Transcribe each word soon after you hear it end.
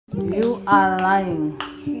You are lying.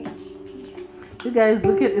 You guys,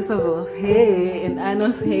 look at Isabel's hair and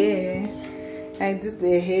Anna's hair. I did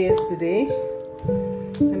their hairs today.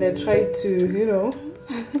 And I tried to,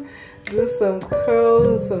 do some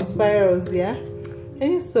curls, some spirals, yeah?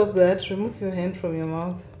 Can you stop that? Remove your hand from your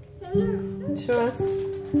mouth. Show us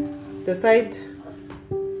the side.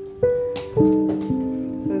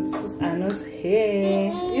 So this is Anna's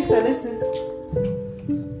hair. Isa, let's see.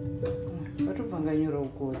 What do you think you're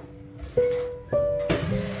good?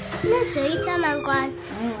 Let's eat a manguana.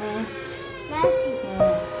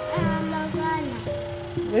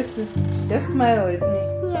 Let's see. Just smile with me.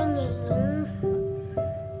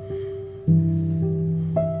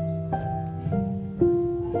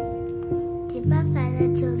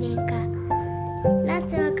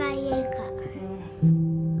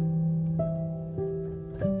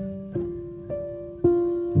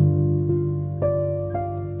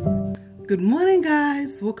 Good morning,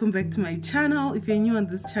 guys. Welcome back to my channel. If you're new on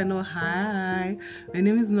this channel, hi, my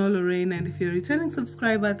name is Noah Lorraine, and if you're a returning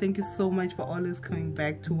subscriber, thank you so much for always coming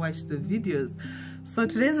back to watch the videos. So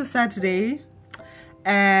today's a Saturday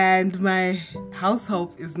and my house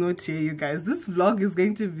help is not here, you guys. This vlog is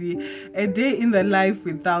going to be a day in the life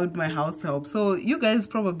without my house help. So you guys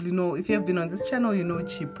probably know, if you have been on this channel, you know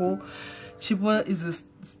Chipo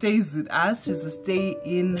stays with us. She's a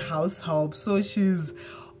stay-in house help, so she's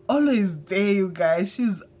always there, you guys.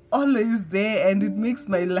 She's always there, and it makes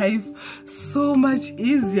my life so much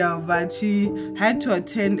easier. But she had to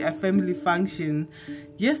attend a family function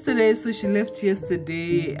yesterday, so she left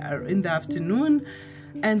yesterday in the afternoon.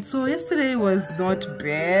 And so yesterday was not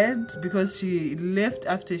bad because she left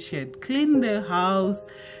after she had cleaned the house,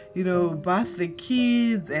 bathed the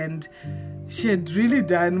kids, and she had really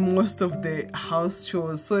done most of the house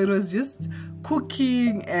chores. So it was just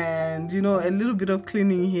cooking and a little bit of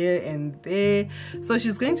cleaning here and there. So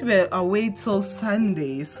she's going to be away till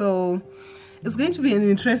Sunday. So it's going to be an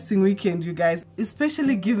interesting weekend, you guys,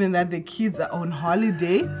 especially given that the kids are on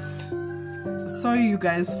holiday. Sorry, you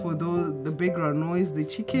guys, for the background noise. The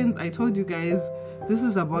chickens, I told you guys, this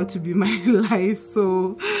is about to be my life.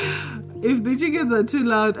 So if the chickens are too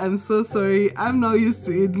loud, I'm so sorry. I'm not used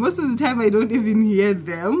to it. Most of the time I don't even hear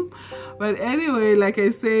them. But anyway, like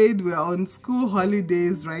I said, we're on school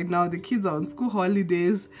holidays right now. The kids are on school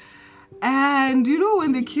holidays. And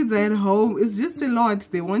when the kids are at home, it's just a lot.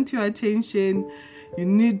 They want your attention. You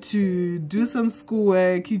need to do some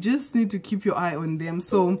schoolwork. You just need to keep your eye on them.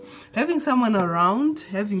 So having someone around,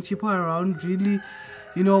 having Chipo around really,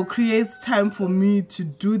 creates time for me to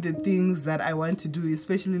do the things that I want to do,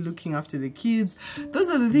 especially looking after the kids. Those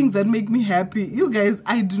are the things that make me happy. You guys,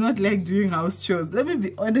 I do not like doing house chores. Let me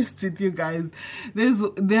be honest with you guys.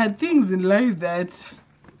 There are things in life that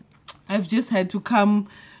I've just had to come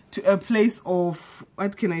to a place of,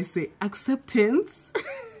 what can I say, acceptance.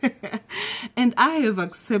 And I have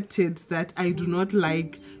accepted that I do not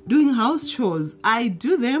like doing house chores. I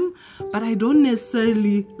do them, but I don't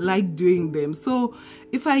necessarily like doing them. So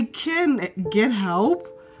if I can get help,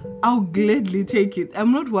 I'll gladly take it.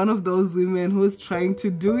 I'm not one of those women who's trying to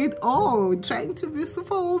do it all, trying to be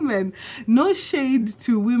superwoman. No shade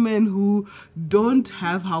to women who don't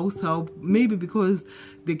have house help, maybe because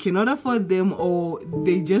they cannot afford them or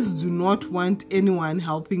they just do not want anyone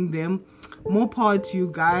helping them. More power to you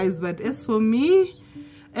guys. But as for me,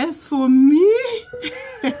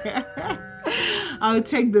 I'll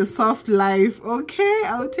take the soft life, okay?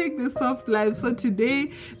 I'll take the soft life. So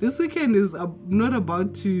today, this weekend is not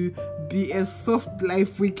about to be a soft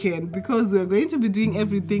life weekend, because we're going to be doing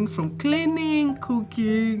everything from cleaning,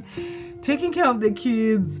 cooking, taking care of the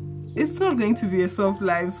kids. It's not going to be a soft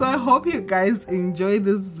life. So I hope you guys enjoy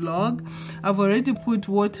this vlog. I've already put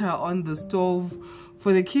water on the stove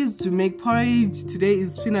for the kids to make porridge. Today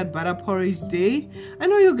is peanut butter porridge day. I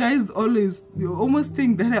know you guys you almost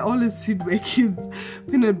think that I always feed my kids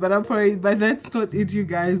peanut butter porridge, but that's not it, you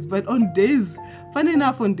guys. But on days, funny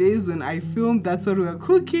enough, on days when I film, that's what we're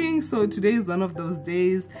cooking. So today is one of those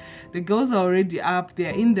days. The girls are already up.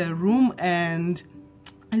 They're in their room, and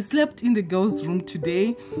I slept in the girls' room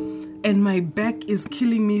today, and my back is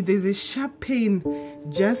killing me. There's a sharp pain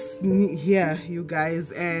just here, you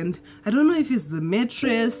guys, and I don't know if it's the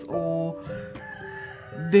mattress or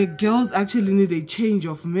the girls actually need a change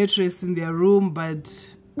of mattress in their room, but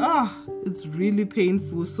it's really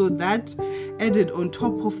painful. So that added on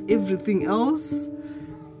top of everything else,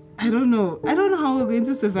 I don't know how we're going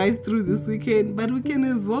to survive through this weekend, but we can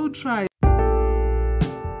as well try.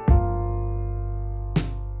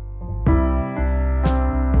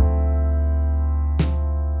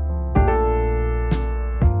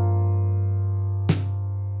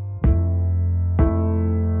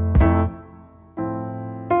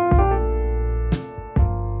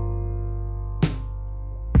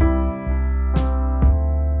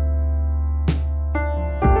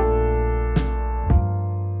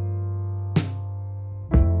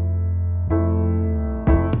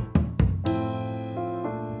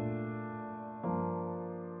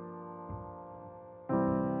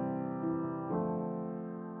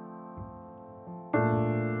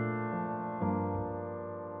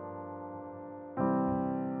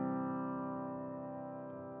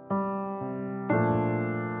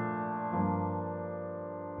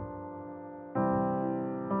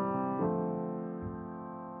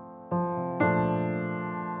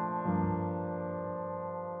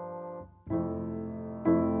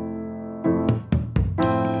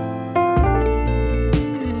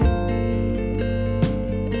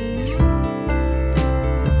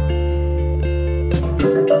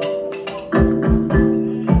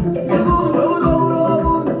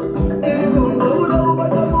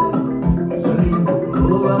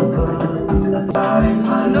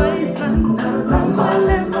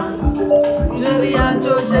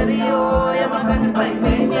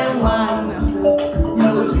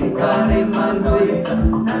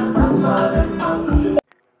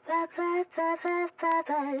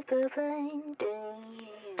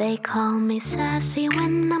 They call me sassy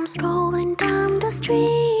when I'm strolling down the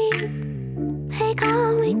street. They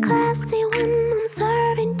call me classy when I'm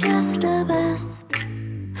serving just the best.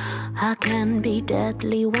 I can be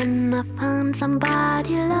deadly when I find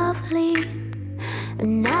somebody lovely.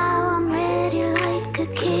 And now I'm ready like a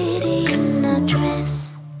kitty in a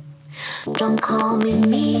dress. Don't call me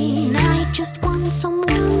mean, I just want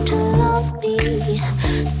someone to love me.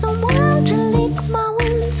 Someone to lick my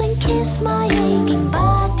wounds and kiss my aching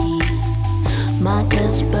body. My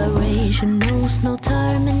desperation knows no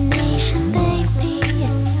termination, baby.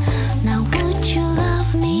 Now would you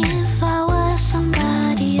love me if I was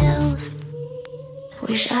somebody else?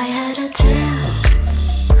 Wish I had a tail.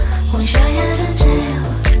 Wish I had a tail.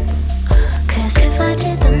 'Cause if I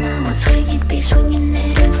did, then I would swing it, be swinging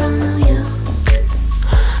it in front of you.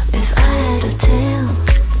 If I had a tail,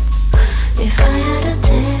 if I had a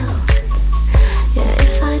tail, yeah,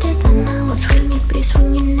 if I did, then I would swing it, be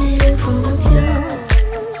swinging it in front of you.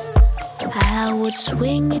 I would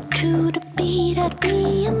swing it to the beat, I'd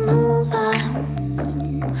be a mover,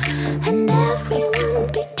 and everyone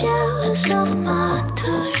be jealous of my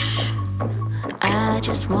touch. I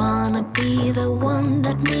just wanna be the one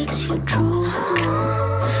that makes you drool.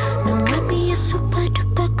 No, I'd be a super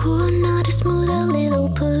duper cool, not a smoother little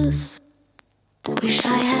puss. Wish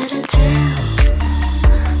I had a tail.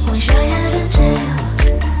 Wish I had a tail.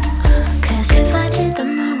 'Cause if I did,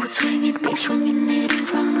 then I would swing it, be swinging it in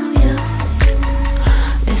front of you.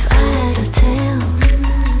 If I had a tail.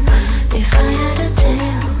 If I had a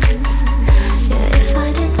tail. Yeah, if I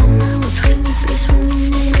did, then I would swing it, be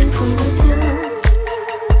swinging it in front of you.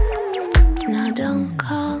 Now don't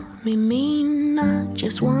call me mean, I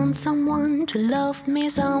just want someone to love me,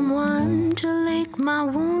 someone to lick my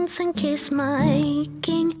wounds and kiss my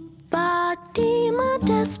aching body. My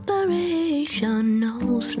desperation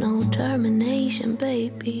knows no termination,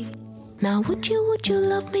 baby. Now would you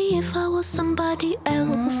love me if I was somebody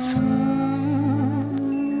else?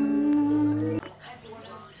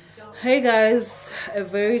 Hey guys, a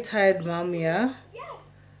very tired mom here.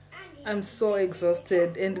 I'm so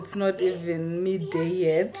exhausted and it's not even midday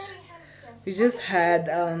yet. We just had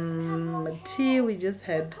tea, we just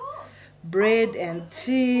had bread and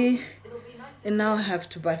tea, and now I have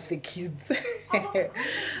to bath the kids.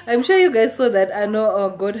 I'm sure you guys saw that I know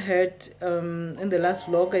got hurt in the last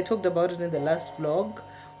vlog. I talked about it in the last vlog.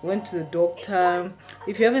 Went to the doctor.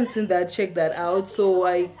 If you haven't seen that, check that out. So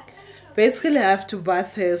I basically have to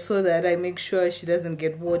bath her so that I make sure she doesn't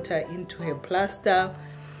get water into her plaster.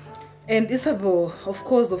 And Isabel, of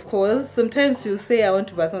course, sometimes you say I want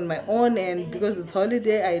to bath on my own, and because it's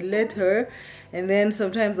holiday, I let her, and then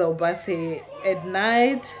sometimes I'll bath her at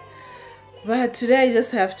night. But today I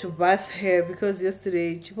just have to bath her because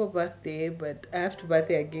yesterday Chipo bathed her, but I have to bath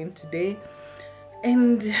her again today.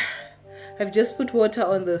 And I've just put water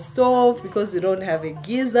on the stove because we don't have a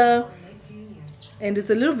geyser, and it's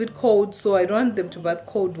a little bit cold, so I don't want them to bath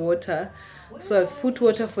cold water. So I've put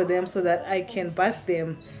water for them so that I can bath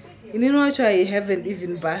them. And you know what, I haven't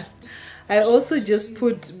even bathed. I also just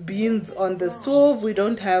put beans on the stove. We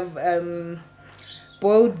don't have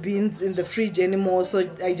boiled beans in the fridge anymore, so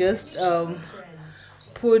I just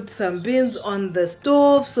put some beans on the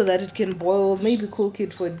stove so that it can boil, maybe cook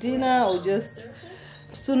it for dinner, or just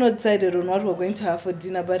still not decided on what we're going to have for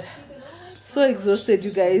dinner. But so exhausted,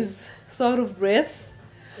 you guys, so out of breath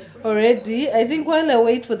already. I think while I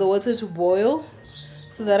wait for the water to boil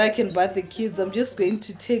so that I can bath the kids, I'm just going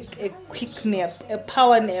to take a quick nap, a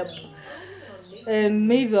power nap, and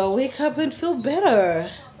maybe I'll wake up and feel better.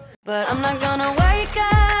 But I'm not gonna wake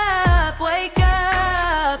up,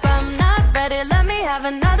 I'm not ready, let me have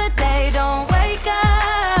another day. Don't wake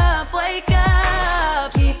up,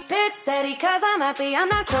 keep it steady, 'cause I'm happy, I'm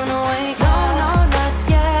not gonna wake up. No, not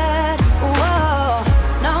yet, whoa,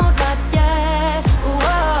 no, not yet,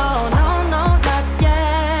 whoa, no, not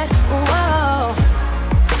yet, whoa.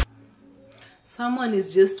 Someone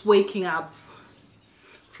is just waking up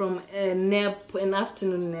from a nap, an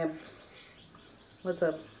afternoon nap. What's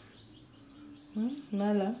up?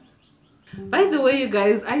 Nala. By the way, you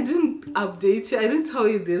guys, I didn't update you, I didn't tell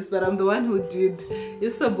you this, but I'm the one who did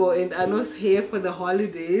Isabel and Ano's hair for the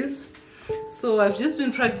holidays. So I've just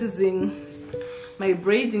been practicing my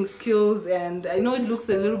braiding skills, and I know it looks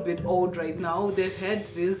a little bit old right now. They've had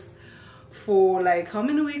this for like how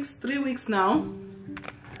many weeks? 3 weeks now.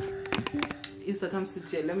 Isa, come sit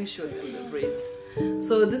here, let me show them the braids.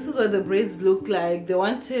 So this is what the braids look like. They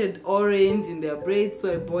wanted orange in their braids,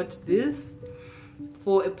 so I bought this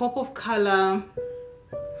for a pop of color.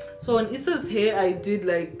 So on Issa's hair I did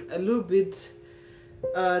like a little bit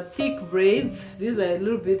thick braids. These are a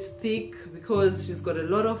little bit thick because she's got a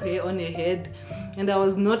lot of hair on her head, and I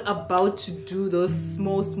was not about to do those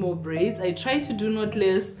small braids. I tried to do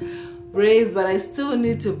knotless braids, but I still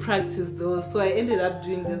need to practice those, so I ended up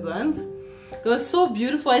doing these ones. They were so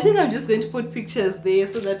beautiful. I think I'm just going to put pictures there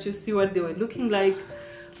so that you see what they were looking like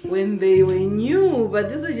when they were new. But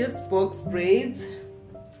these are just box braids,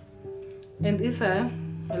 and Isa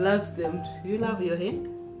loves them. Do you love your hair?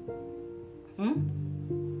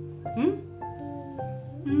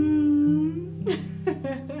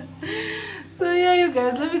 So yeah, you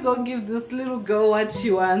guys, let me go give this little girl what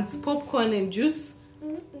she wants. Popcorn and juice.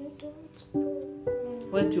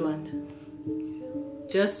 What do you want?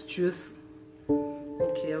 Just juice.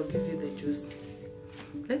 Okay, I'll give you the juice.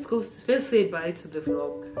 Let's go first say bye to the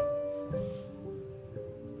vlog.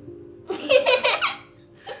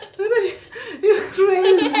 You're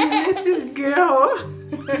crazy little girl.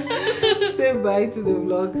 Say bye to the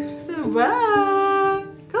vlog. Say bye.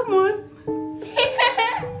 Come on.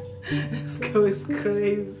 This girl is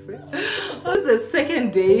crazy. It was the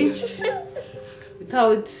second day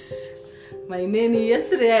without my nanny.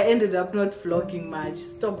 Yesterday I ended up not vlogging much.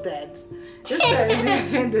 Stop that. Yesterday I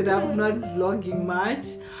ended up not vlogging much.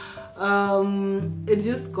 It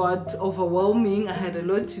just got overwhelming. I had a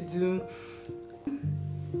lot to do.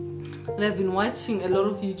 And I've been watching a lot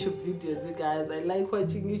of YouTube videos, you guys. I like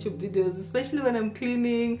watching YouTube videos, especially when I'm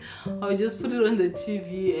cleaning. I'll just put it on the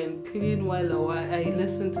TV and clean while I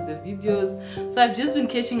listen to the videos. So I've just been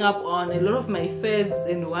catching up on a lot of my faves,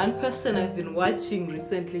 and one person I've been watching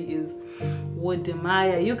recently is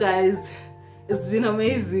Wodemaya. You guys, it's been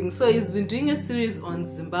amazing. So he's been doing a series on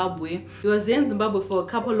Zimbabwe. He was in Zimbabwe for a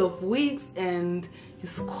couple of weeks, and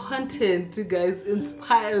his content, you guys,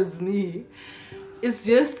 inspires me. It's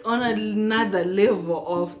just on another level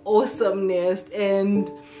of awesomeness,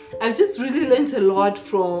 and I've just really learned a lot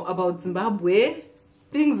about Zimbabwe,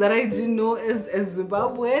 things that I didn't know as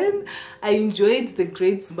Zimbabwean. I enjoyed the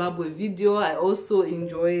Great Zimbabwe video. I also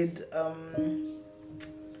enjoyed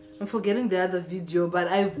I'm forgetting the other video, but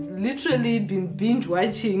I've literally been binge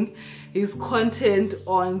watching his content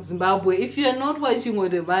on Zimbabwe. If you're not watching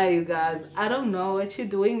Wodemaya, you guys, I don't know what you're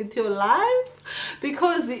doing with your life,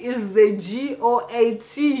 because he is the GOAT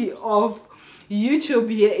of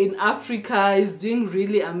YouTube here in Africa. He's doing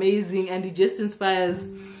really amazing, and he just inspires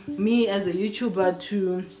me as a YouTuber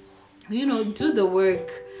to, you know, do the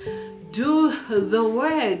work.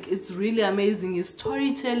 It's really amazing. His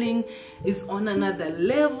storytelling is on another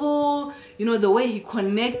level. You know, the way he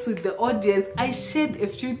connects with the audience. I shed a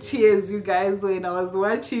few tears, you guys, when I was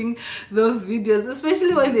watching those videos,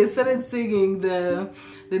 especially when they started singing the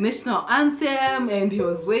national anthem and he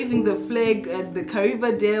was waving the flag at the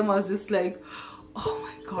Kariba Dam. I was just like, oh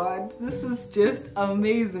my god, this is just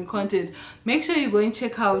amazing content. Make sure you go and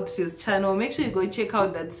check out his channel. Make sure you go and check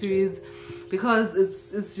out that series, because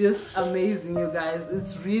it's just amazing, you guys.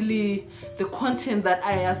 It's really the content that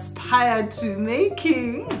I aspire to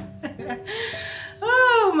making.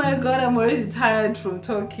 Oh my god, I'm already tired from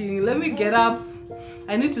talking. Let me get up.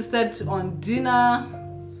 I need to start on dinner.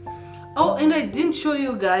 Oh, and I didn't show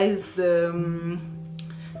you guys the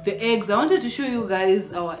eggs. I wanted to show you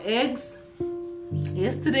guys our eggs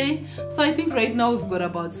yesterday. So I think right now we've got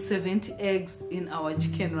about 70 eggs in our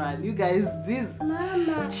chicken run. You guys, these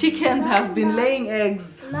chickens have been laying eggs.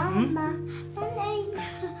 Mama,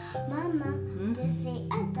 they say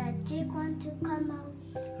other chicken to come out.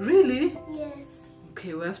 Really? Yes.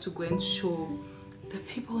 Okay, we have to go and show the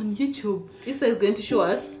people on YouTube. Isa is going to show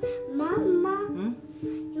us. Mama,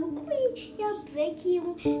 you're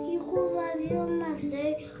breaking. You go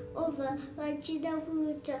say over Vachida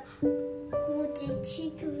Huta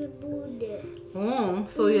chicken bude. Oh,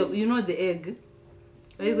 so you know the egg.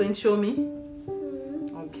 Are you going to show me?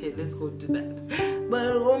 Okay, let's go do that.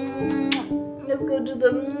 But let's go do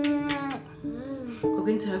the. We're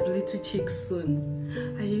going to have little chicks soon.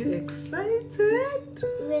 Are you excited?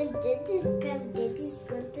 When Daddy's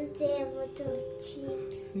going to say about the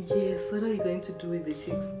chicks. Yes, what are you going to do with the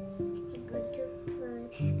chicks?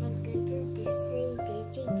 I'm going to say the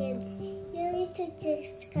chickens. Your little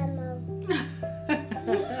chicks come out.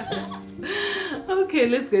 Okay,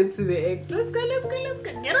 let's go see the eggs. Let's go.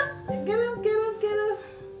 Get up.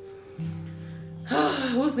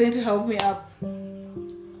 Who's going to help me up?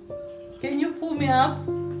 Can you pull me up?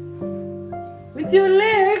 With your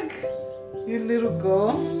leg, you little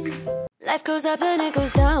girl. Life goes up and it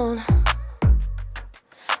goes down.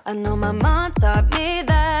 I know my mom taught me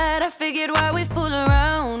that. I figured why we fool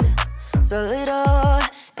around so little,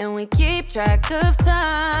 and we keep track of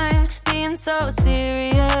time, being so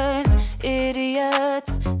serious.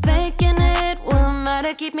 Idiots thinking it will matter.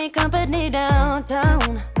 to keep me company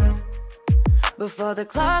downtown before the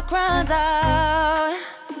clock runs out.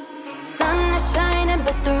 Sun is shining,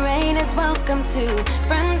 but the rain is welcome too.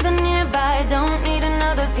 Friends are nearby, don't need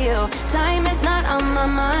another view. Time is not on my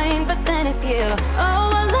mind, but then it's you.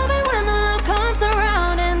 Oh, I love it when the love comes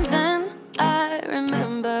around, and then I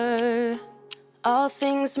remember all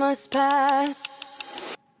things must pass.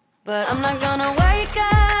 But I'm not gonna wake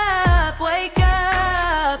up, wake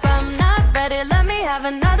up. I'm not ready, let me have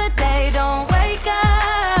another day. Don't wake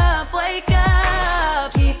up, wake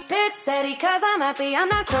up. Keep it steady, cause I'm happy, I'm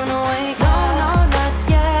not gonna wake up. No, no, not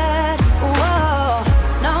yet, whoa.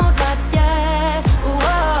 No, not yet,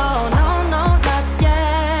 whoa. No, no, not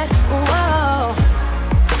yet, whoa.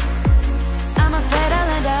 I'm afraid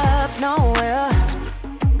I'll end up nowhere.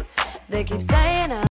 They keep saying